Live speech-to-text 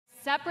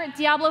separate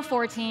Diablo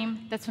 4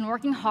 team that's been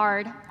working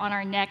hard on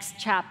our next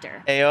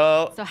chapter.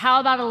 Ayo. So how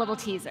about a little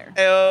teaser?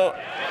 Ayo.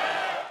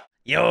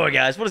 Yo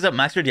guys, what is up?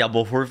 Max for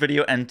Diablo 4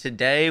 video, and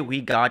today we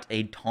got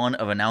a ton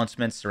of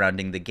announcements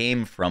surrounding the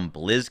game from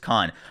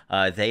BlizzCon.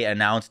 They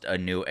announced a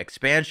new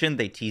expansion,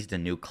 they teased a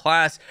new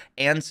class,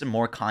 and some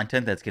more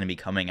content that's going to be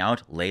coming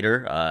out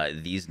later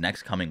these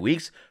next coming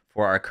weeks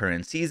for our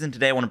current season.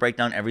 Today I want to break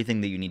down everything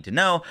that you need to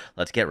know.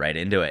 Let's get right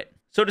into it.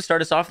 So to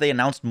start us off, they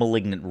announced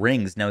Malignant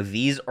Rings. Now,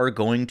 these are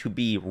going to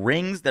be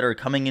rings that are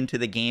coming into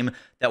the game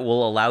that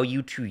will allow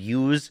you to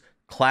use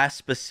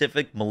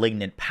class-specific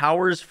Malignant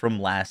powers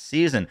from last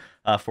season.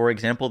 For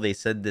example, they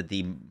said that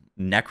the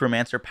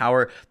Necromancer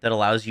power that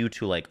allows you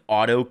to like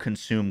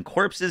auto-consume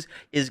corpses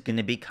is going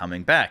to be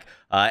coming back.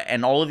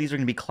 And all of these are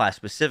going to be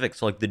class-specific.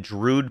 So like the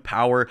Druid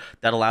power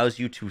that allows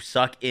you to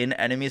suck in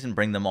enemies and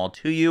bring them all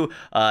to you,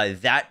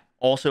 that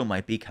also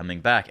might be coming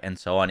back, and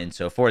so on and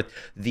so forth.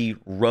 The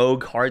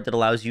Rogue card that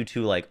allows you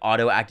to like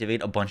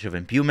auto-activate a bunch of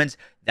imbuements,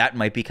 that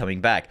might be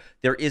coming back.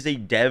 There is a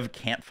dev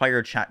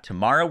campfire chat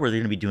tomorrow where they're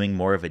going to be doing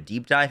more of a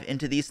deep dive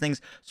into these things,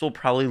 so we'll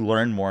probably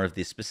learn more of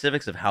the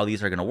specifics of how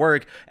these are going to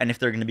work, and if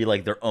they're going to be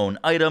like their own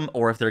item,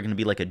 or if they're going to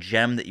be like a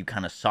gem that you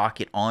kind of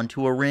socket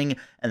onto a ring,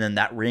 and then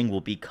that ring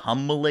will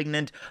become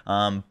malignant.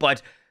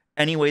 But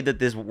any way that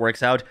this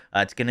works out,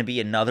 it's going to be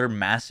another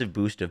massive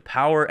boost of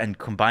power, and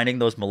combining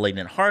those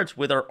Malignant Hearts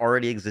with our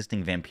already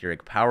existing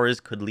vampiric powers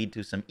could lead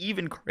to some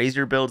even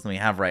crazier builds than we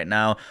have right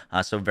now,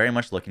 so very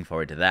much looking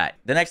forward to that.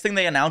 The next thing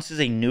they announced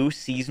is a new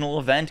seasonal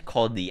event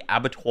called the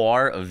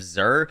Abattoir of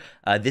Zur.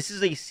 This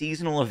is a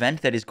seasonal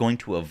event that is going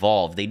to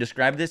evolve. They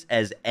described this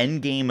as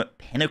endgame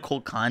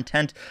pinnacle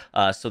content,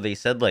 so they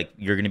said like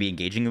you're going to be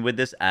engaging with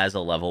this as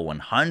a level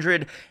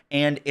 100,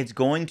 and it's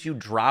going to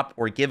drop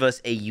or give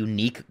us a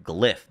unique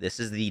glyph. This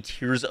is the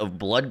Tears of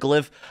Blood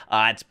glyph.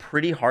 It's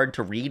pretty hard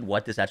to read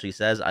what this actually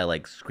says. I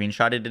like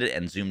screenshotted it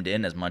and zoomed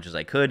in as much as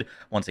I could.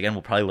 Once again,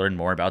 we'll probably learn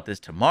more about this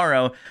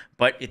tomorrow,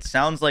 but it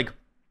sounds like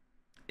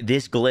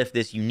this glyph,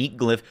 this unique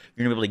glyph,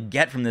 you're gonna be able to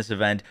get from this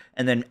event,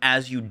 and then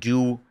as you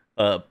do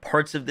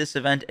parts of this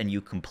event and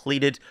you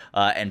complete it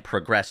and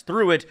progress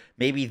through it,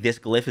 maybe this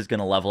glyph is going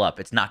to level up.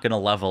 It's not going to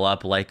level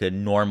up like a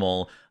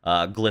normal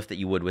glyph that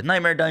you would with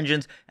Nightmare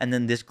Dungeons, and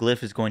then this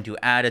glyph is going to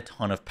add a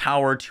ton of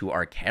power to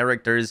our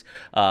characters.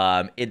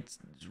 It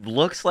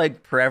looks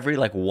like for every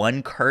like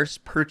one curse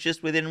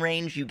purchased within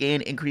range, you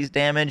gain increased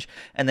damage,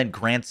 and then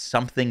grants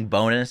something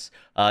bonus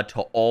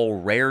to all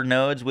rare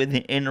nodes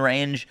within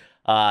range.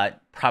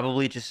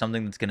 Probably just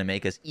something that's going to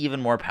make us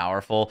even more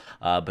powerful,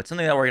 but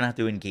something that we're going to have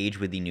to engage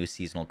with the new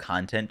seasonal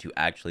content to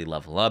actually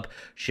level up.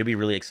 Should be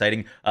really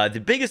exciting. The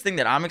biggest thing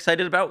that I'm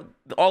excited about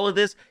all of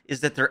this is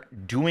that they're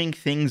doing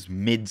things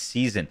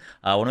mid-season.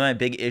 One of my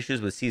big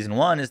issues with Season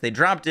 1 is they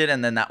dropped it,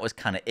 and then that was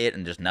kind of it,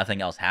 and just nothing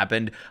else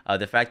happened.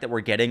 The fact that we're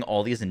getting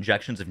all these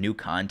injections of new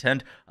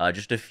content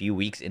just a few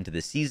weeks into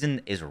the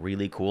season is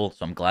really cool,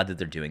 so I'm glad that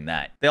they're doing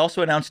that. They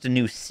also announced a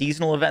new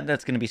seasonal event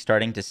that's going to be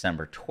starting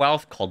December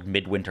 12th called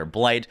Midwinter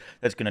Blight.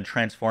 That's going to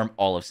transform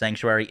all of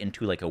Sanctuary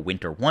into like a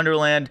winter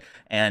wonderland,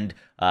 and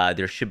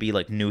there should be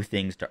like new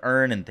things to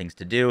earn and things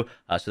to do,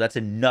 so that's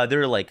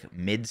another like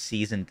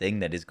mid-season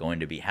thing that is going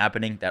to be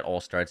happening. That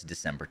all starts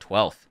December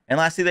 12th. And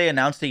lastly, they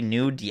announced a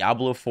new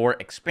Diablo 4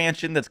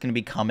 expansion that's going to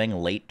be coming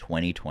late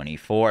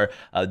 2024.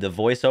 The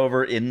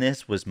voiceover in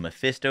this was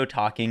Mephisto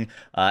talking,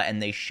 and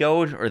they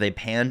showed, or they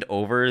panned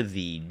over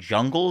the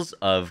jungles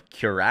of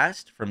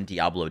Curast from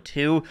Diablo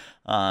 2.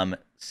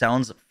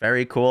 Sounds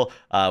very cool.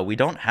 We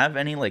don't have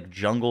any like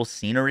jungle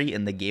scenery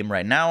in the game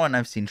right now, and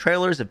I've seen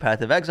trailers of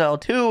Path of Exile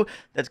 2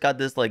 that's got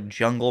this like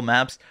jungle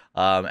maps,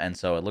 and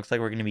so it looks like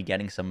we're going to be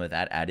getting some of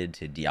that added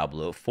to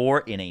Diablo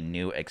 4 in a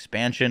new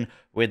expansion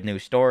with new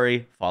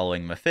story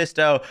following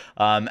Mephisto,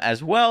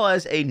 as well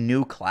as a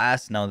new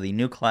class. Now, the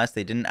new class,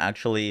 they didn't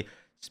actually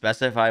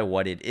specify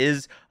what it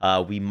is.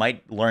 We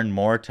might learn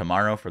more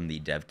tomorrow from the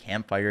dev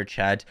campfire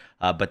chat,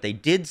 but they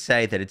did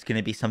say that it's going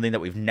to be something that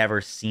we've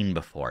never seen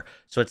before.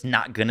 So it's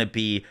not going to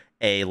be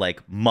a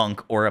like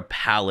monk or a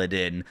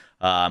paladin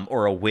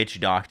or a witch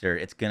doctor.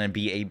 It's going to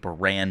be a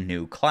brand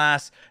new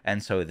class,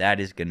 and so that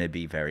is going to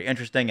be very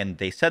interesting. And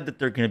they said that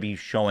they're going to be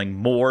showing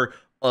more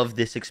of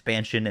this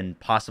expansion and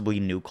possibly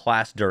new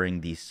class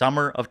during the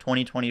summer of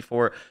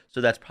 2024, so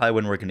that's probably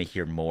when we're going to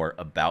hear more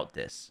about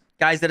this.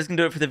 Guys, that is going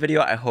to do it for the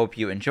video. I hope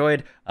you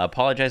enjoyed.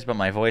 Apologize about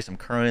my voice. I'm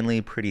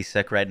currently pretty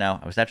sick right now.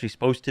 I was actually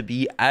supposed to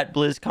be at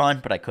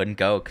BlizzCon, but I couldn't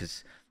go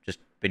because just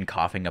been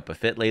coughing up a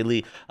fit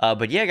lately.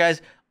 But yeah,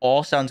 guys,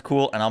 all sounds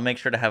cool, and I'll make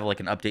sure to have like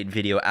an update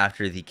video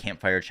after the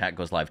campfire chat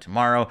goes live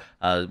tomorrow,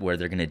 where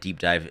they're going to deep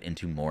dive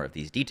into more of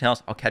these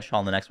details. I'll catch you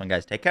all in the next one,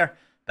 guys. Take care.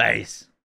 Bye.